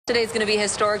Today's going to be a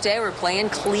historic day. We're playing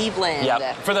Cleveland.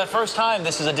 Yeah, for the first time,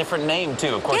 this is a different name,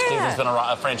 too. Of course, Cleveland's been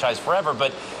a franchise forever,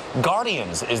 but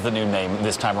Guardians is the new name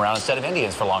this time around instead of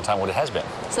Indians for a long time, what it has been.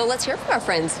 So let's hear from our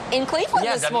friends in Cleveland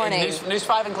this morning. News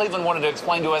 5 in Cleveland wanted to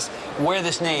explain to us where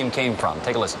this name came from.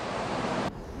 Take a listen.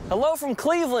 Hello from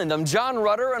Cleveland. I'm John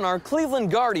Rutter, and our Cleveland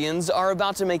Guardians are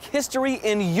about to make history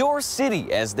in your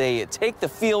city as they take the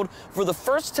field for the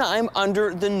first time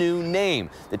under the new name.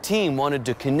 The team wanted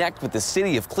to connect with the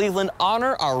city of Cleveland,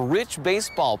 honor our rich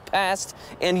baseball past,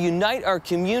 and unite our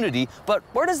community. But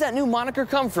where does that new moniker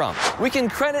come from? We can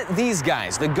credit these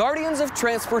guys, the Guardians of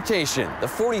Transportation. The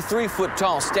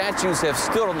 43-foot-tall statues have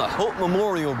stood on the Hope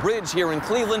Memorial Bridge here in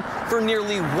Cleveland for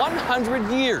nearly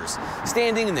 100 years.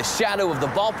 Standing in the shadow of the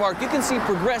ballpark, you can see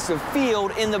Progressive Field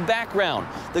in the background.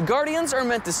 The Guardians are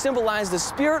meant to symbolize the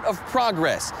spirit of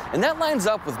progress, and that lines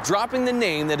up with dropping the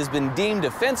name that has been deemed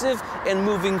offensive and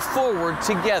moving forward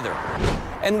together.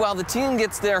 And while the team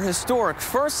gets their historic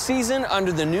first season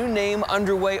under the new name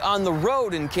underway on the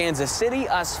road in Kansas City,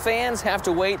 us fans have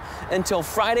to wait until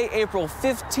Friday, April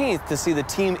 15th to see the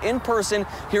team in person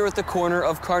here at the corner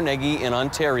of Carnegie in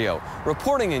Ontario.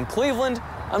 Reporting in Cleveland,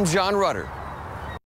 I'm John Rutter.